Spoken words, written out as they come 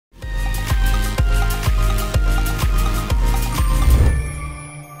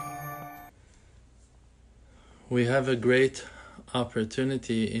We have a great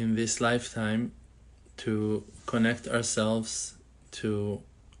opportunity in this lifetime to connect ourselves to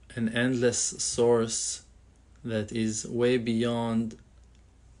an endless source that is way beyond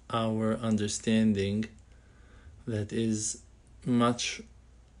our understanding, that is much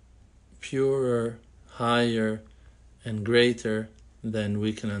purer, higher, and greater than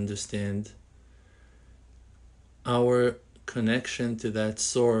we can understand. Our connection to that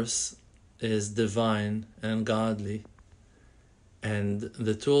source is divine and godly, and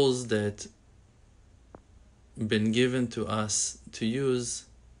the tools that been given to us to use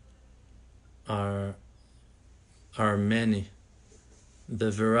are many.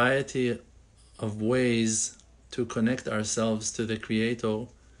 The variety of ways to connect ourselves to the Creator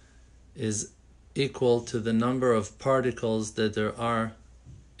is equal to the number of particles that there are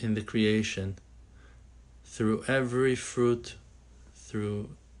in the creation. Through every fruit, through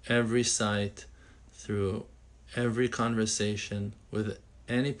every sight, through every conversation with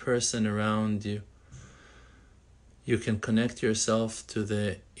any person around you, you can connect yourself to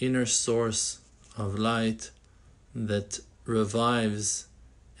the inner source of light that revives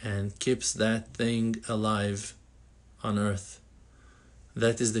and keeps that thing alive on earth.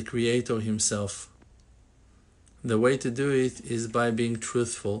 That is the Creator Himself. The way to do it is by being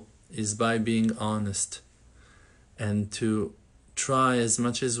truthful, is by being honest, and to try as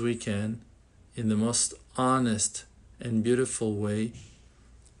much as we can in the most honest and beautiful way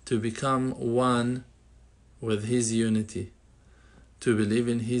to become one with His unity, to believe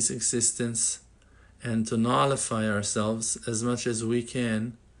in His existence, and to nullify ourselves as much as we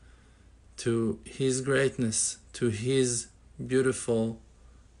can to His greatness, to His beautiful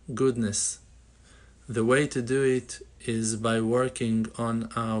goodness. The way to do it is by working on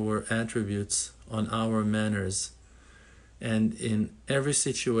our attributes, on our manners, and in every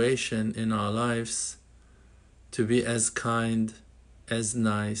situation in our lives to be as kind, as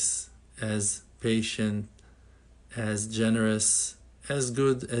nice, as patient, as generous, as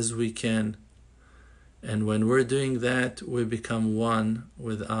good as we can. And when we're doing that, we become one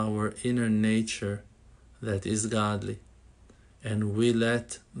with our inner nature that is godly. And we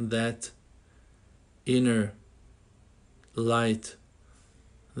let that inner light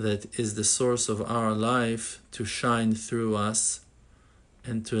that is the source of our life to shine through us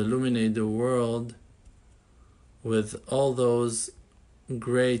and to illuminate the world with all those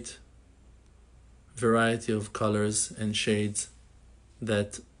great variety of colors and shades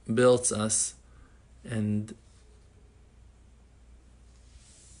that builds us and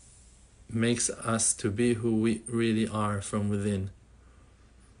makes us to be who we really are from within.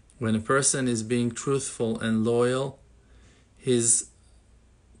 When a person is being truthful and loyal, he's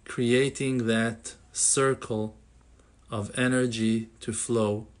creating that circle of energy to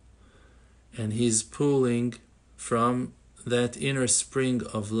flow, and he's pulling from that inner spring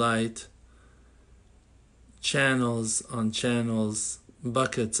of light channels on channels,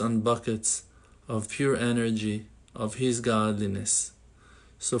 buckets on buckets of pure energy of His godliness.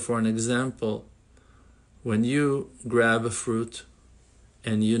 So for an example, when you grab a fruit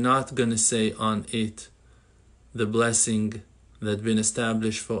and you're not going to say on it the blessing that's been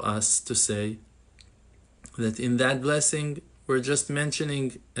established for us to say, that in that blessing we're just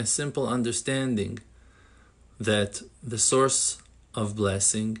mentioning a simple understanding that the source of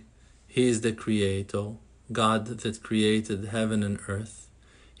blessing, He is the Creator, God that created heaven and earth.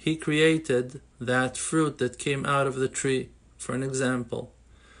 He created that fruit that came out of the tree, for an example.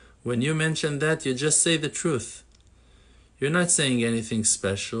 When you mention that, you just say the truth. You're not saying anything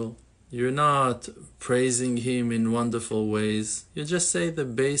special. You're not praising Him in wonderful ways. You just say the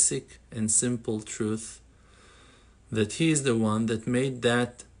basic and simple truth that He is the one that made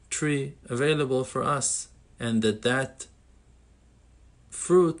that tree available for us, and that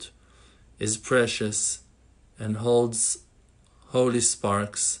fruit is precious and holds holy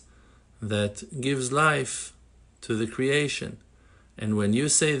sparks that gives life to the creation. And when you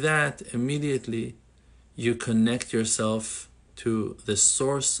say that, immediately you connect yourself to the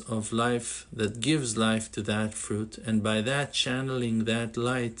source of life that gives life to that fruit, and by that channeling that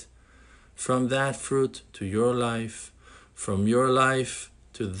light from that fruit to your life, from your life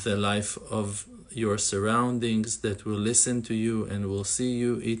to the life of your surroundings that will listen to you and will see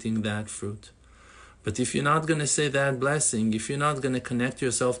you eating that fruit. But if you're not going to say that blessing, if you're not going to connect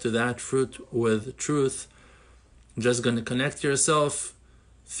yourself to that fruit with truth, just going to connect yourself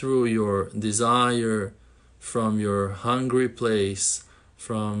through your desire, from your hungry place,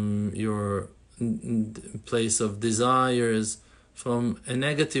 from your place of desires, from a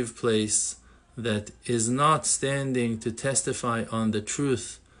negative place that is not standing to testify on the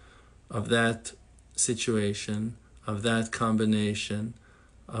truth of that situation, of that combination,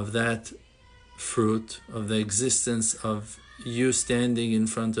 of that fruit, of the existence of you standing in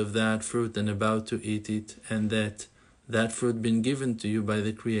front of that fruit and about to eat it, and that fruit been given to you by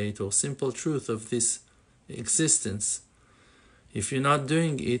the Creator. Simple truth of this existence. If you're not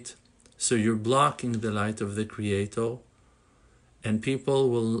doing it, so you're blocking the light of the Creator, and people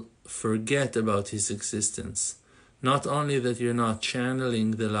will forget about His existence. Not only that you're not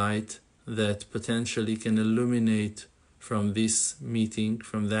channeling the light that potentially can illuminate from this meeting,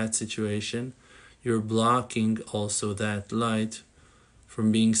 from that situation, you're blocking also that light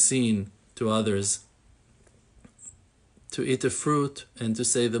from being seen to others. To eat a fruit and to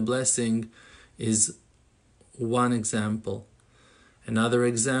say the blessing is one example. Another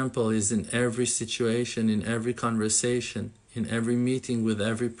example is in every situation, in every conversation, in every meeting with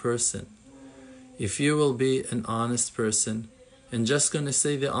every person. If you will be an honest person and just going to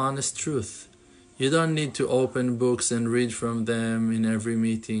say the honest truth, you don't need to open books and read from them in every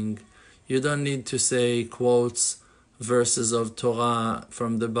meeting. You don't need to say quotes, verses of Torah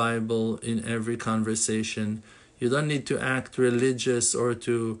from the Bible in every conversation. You don't need to act religious or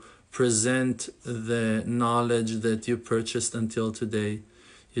to present the knowledge that you purchased until today.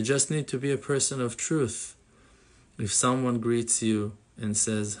 You just need to be a person of truth. If someone greets you and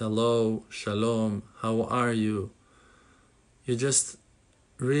says, hello, shalom, how are you? You just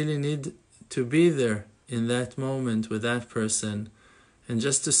really need to be there in that moment with that person, and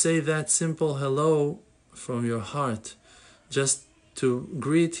just to say that simple hello from your heart, just to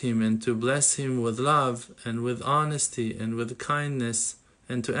greet him and to bless him with love and with honesty and with kindness,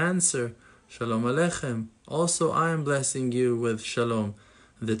 and to answer, Shalom Aleichem, also I am blessing you with Shalom,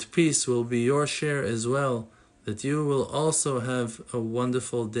 that peace will be your share as well, that you will also have a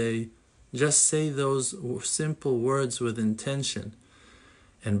wonderful day. Just say those simple words with intention.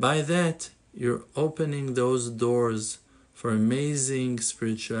 And by that, you're opening those doors for amazing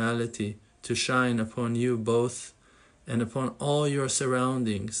spirituality to shine upon you both and upon all your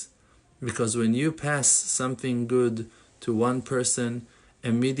surroundings. Because when you pass something good to one person,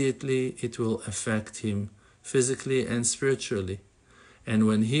 immediately it will affect him physically and spiritually. And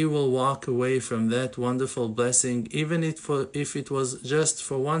when he will walk away from that wonderful blessing, even if it was just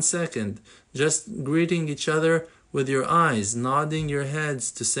for 1 second, just greeting each other with your eyes, nodding your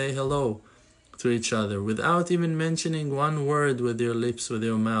heads to say hello to each other, without even mentioning one word with your lips, with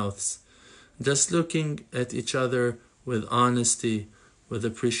your mouths, just looking at each other with honesty, with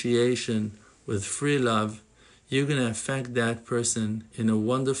appreciation, with free love, you're going to affect that person in a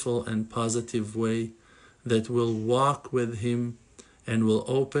wonderful and positive way that will walk with him and will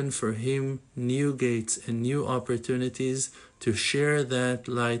open for him new gates and new opportunities to share that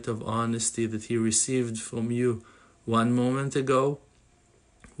light of honesty that he received from you 1 moment ago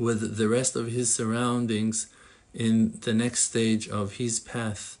with the rest of his surroundings in the next stage of his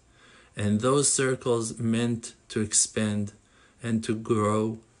path. And those circles meant to expand and to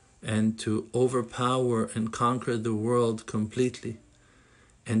grow and to overpower and conquer the world completely.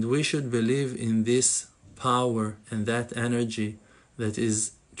 And we should believe in this power and that energy that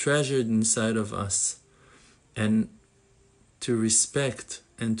is treasured inside of us, and to respect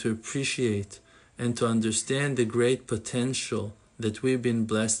and to appreciate and to understand the great potential that we've been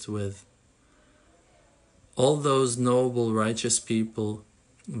blessed with. All those noble, righteous people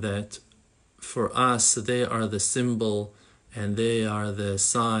that for us, they are the symbol and they are the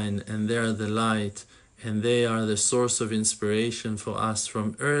sign and they are the light and they are the source of inspiration for us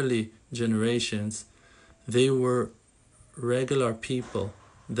from early generations. They were regular people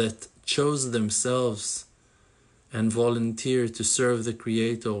that chose themselves and volunteered to serve the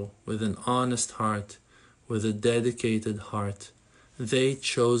Creator with an honest heart, with a dedicated heart. They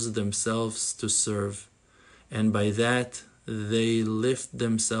chose themselves to serve, and by that they lift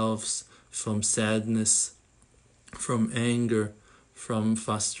themselves from sadness, from anger, from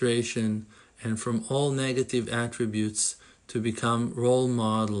frustration, and from all negative attributes to become role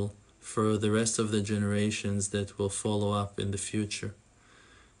model for the rest of the generations that will follow up in the future.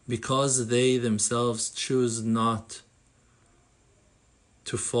 Because they themselves choose not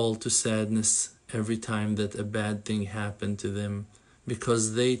to fall to sadness every time that a bad thing happened to them,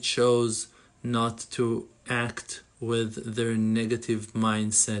 because they chose not to act with their negative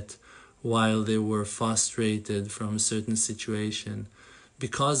mindset while they were frustrated from a certain situation,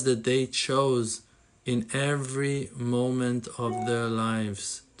 because that they chose in every moment of their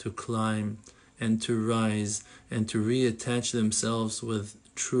lives to climb and to rise and to reattach themselves with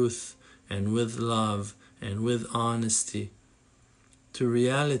truth and with love and with honesty to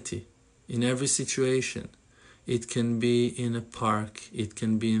reality in every situation. It can be in a park, it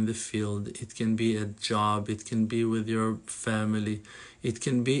can be in the field, it can be a job, it can be with your family, it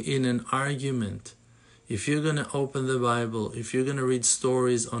can be in an argument. If you're going to open the Bible, if you're going to read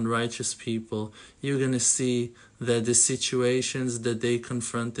stories on righteous people, you're going to see that the situations that they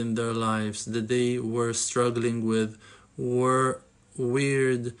confront in their lives, that they were struggling with, were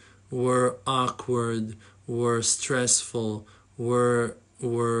weird, were awkward, were stressful, were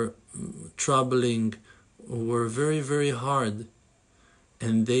troubling, were very, very hard.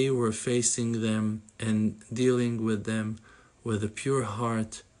 And they were facing them and dealing with them with a pure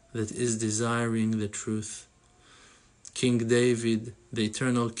heart that is desiring the truth. King David, the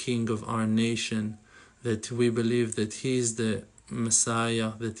eternal king of our nation, that we believe that he is the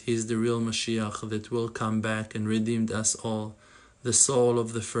Messiah, that he is the real Mashiach, that will come back and redeem us all, the soul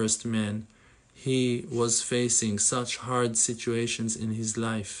of the first man. He was facing such hard situations in his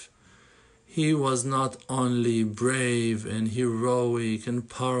life. He was not only brave and heroic and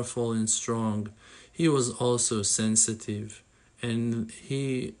powerful and strong, he was also sensitive, and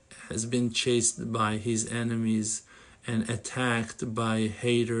he has been chased by his enemies and attacked by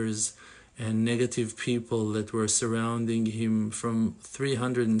haters and negative people that were surrounding him from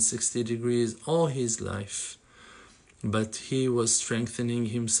 360 degrees all his life. But he was strengthening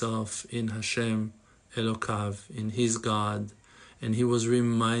himself in Hashem Elokav, in his God, and he was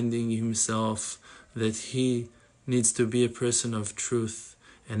reminding himself that he needs to be a person of truth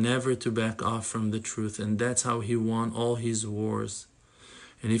and never to back off from the truth. And that's how he won all his wars.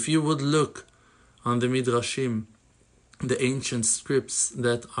 And if you would look on the Midrashim, the ancient scripts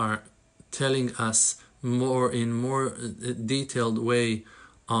that are telling us in more detailed way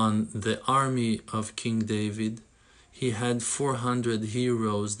on the army of King David, he had 400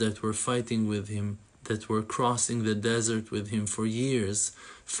 heroes that were fighting with him, that were crossing the desert with him for years,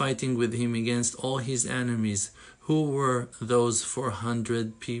 fighting with him against all his enemies. Who were those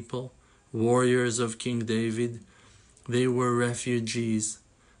 400 people, warriors of King David? They were refugees.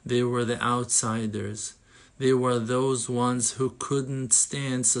 They were the outsiders. They were those ones who couldn't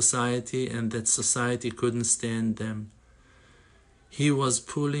stand society and that society couldn't stand them. He was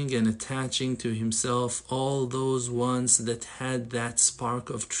pulling and attaching to himself all those ones that had that spark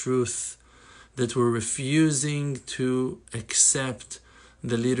of truth, that were refusing to accept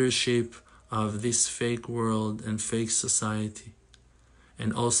the leadership of this fake world and fake society.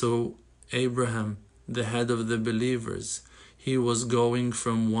 And also Abraham, the head of the believers, he was going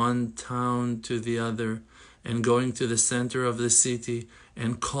from one town to the other and going to the center of the city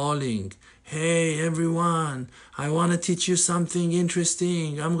and calling, "Hey everyone, I want to teach you something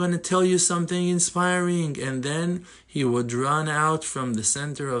interesting. I'm going to tell you something inspiring." And then he would run out from the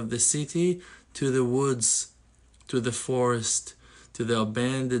center of the city to the woods, to the forest, to the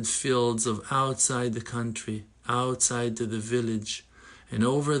abandoned fields of outside the country, outside to the village. And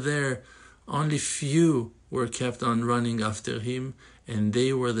over there, only few were kept on running after him, and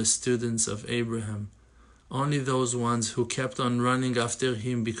they were the students of Abraham. Only those ones who kept on running after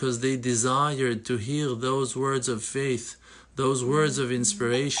him because they desired to hear those words of faith, those words of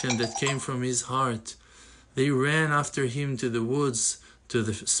inspiration that came from his heart. They ran after him to the woods, to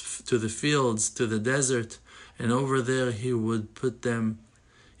the fields, to the desert, and over there he would put them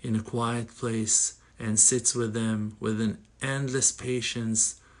in a quiet place and sits with them with an endless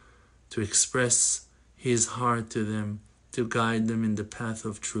patience to express his heart to them, to guide them in the path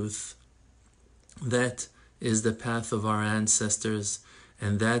of truth. That is the path of our ancestors,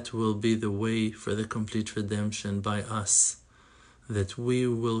 and that will be the way for the complete redemption by us, that we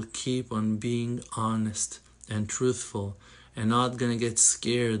will keep on being honest and truthful and not going to get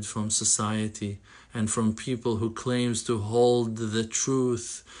scared from society and from people who claims to hold the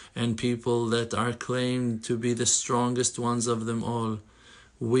truth and people that are claimed to be the strongest ones of them all.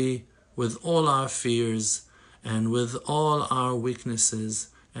 We, with all our fears and with all our weaknesses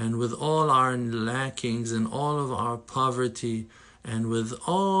and with all our lackings and all of our poverty and with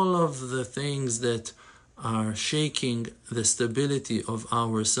all of the things that are shaking the stability of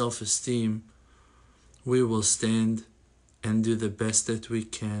our self-esteem, we will stand and do the best that we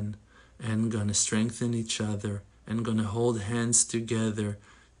can and gonna strengthen each other and gonna hold hands together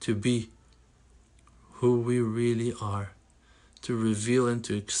to be who we really are, to reveal and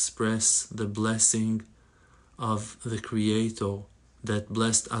to express the blessing of the Creator that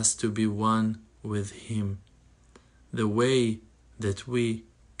blessed us to be one with Him. The way that we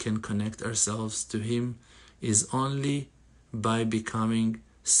can connect ourselves to Him is only by becoming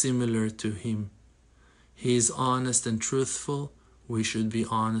similar to Him. He is honest and truthful, we should be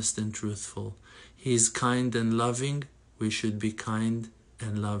honest and truthful. He is kind and loving, we should be kind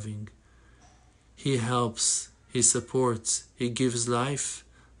and loving. He helps He supports, He gives life.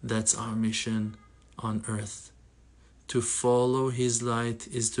 That's our mission on earth. To follow His light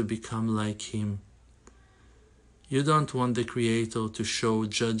is to become like Him. You don't want the Creator to show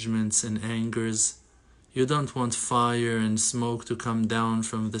judgments and angers. You don't want fire and smoke to come down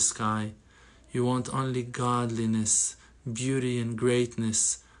from the sky. You want only godliness, beauty and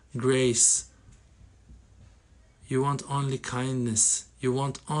greatness, grace. You want only kindness. You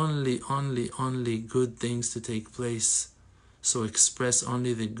want only good things to take place. So express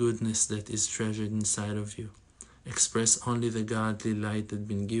only the goodness that is treasured inside of you. Express only the godly light that has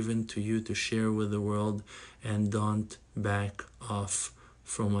been given to you to share with the world, and don't back off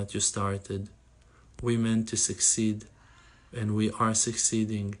from what you started. We meant to succeed, and we are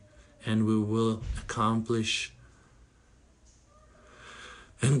succeeding, and we will accomplish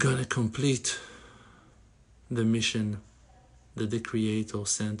and gonna complete the mission that the Creator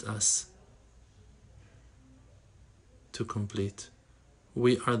sent us to complete.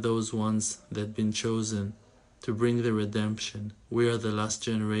 We are those ones that have been chosen to bring the redemption. We are the last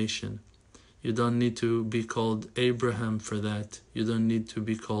generation. You don't need to be called Abraham for that. You don't need to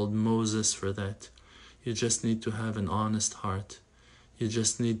be called Moses for that. You just need to have an honest heart. You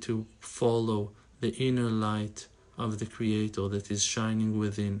just need to follow the inner light of the Creator that is shining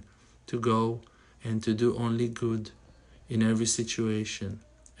within, to go and to do only good in every situation,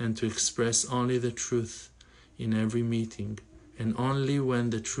 and to express only the truth in every meeting, and only when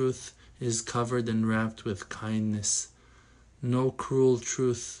the truth is covered and wrapped with kindness. No cruel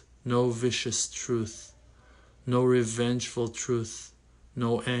truth, no vicious truth, no revengeful truth,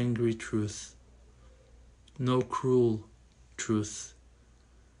 no angry truth, no cruel truth,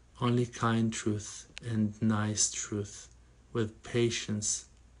 only kind truth and nice truth, with patience,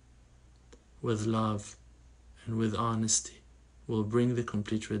 with love, and with honesty, will bring the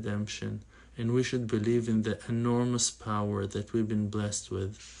complete redemption. And we should believe in the enormous power that we've been blessed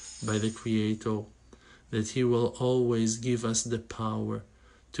with by the Creator, that He will always give us the power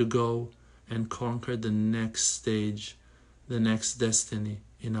to go and conquer the next stage, the next destiny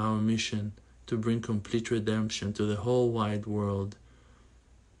in our mission, to bring complete redemption to the whole wide world.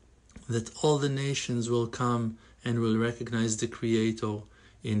 That all the nations will come and will recognize the Creator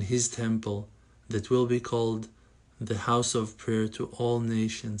in His temple, that will be called the house of prayer to all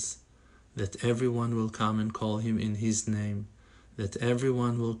nations, that everyone will come and call Him in His name, that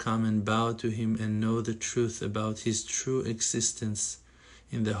everyone will come and bow to Him and know the truth about His true existence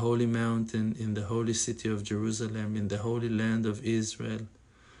in the holy mountain, in the holy city of Jerusalem, in the holy land of Israel,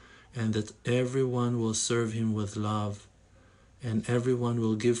 and that everyone will serve Him with love, and everyone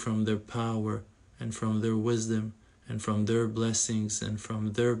will give from their power and from their wisdom and from their blessings and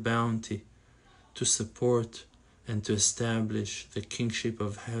from their bounty to support and to establish the kingship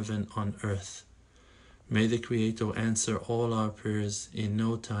of heaven on earth. May the Creator answer all our prayers in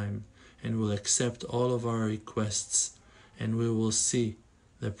no time, and will accept all of our requests, and we will see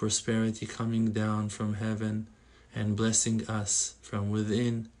the prosperity coming down from heaven and blessing us from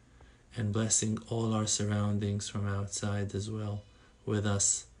within, and blessing all our surroundings from outside as well with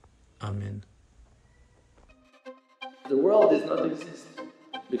us. Amen. The world does not exist.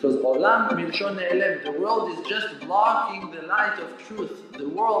 Because Olam Milshon Ne'elem, the world is just blocking the light of truth. The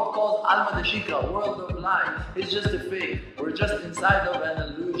world called Alma Deshika, world of light, is just a fake. We're just inside of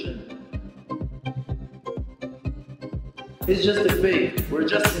an illusion. It's just a fake. We're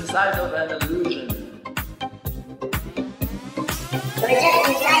just inside of an illusion. We're just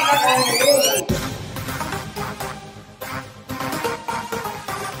inside of an illusion.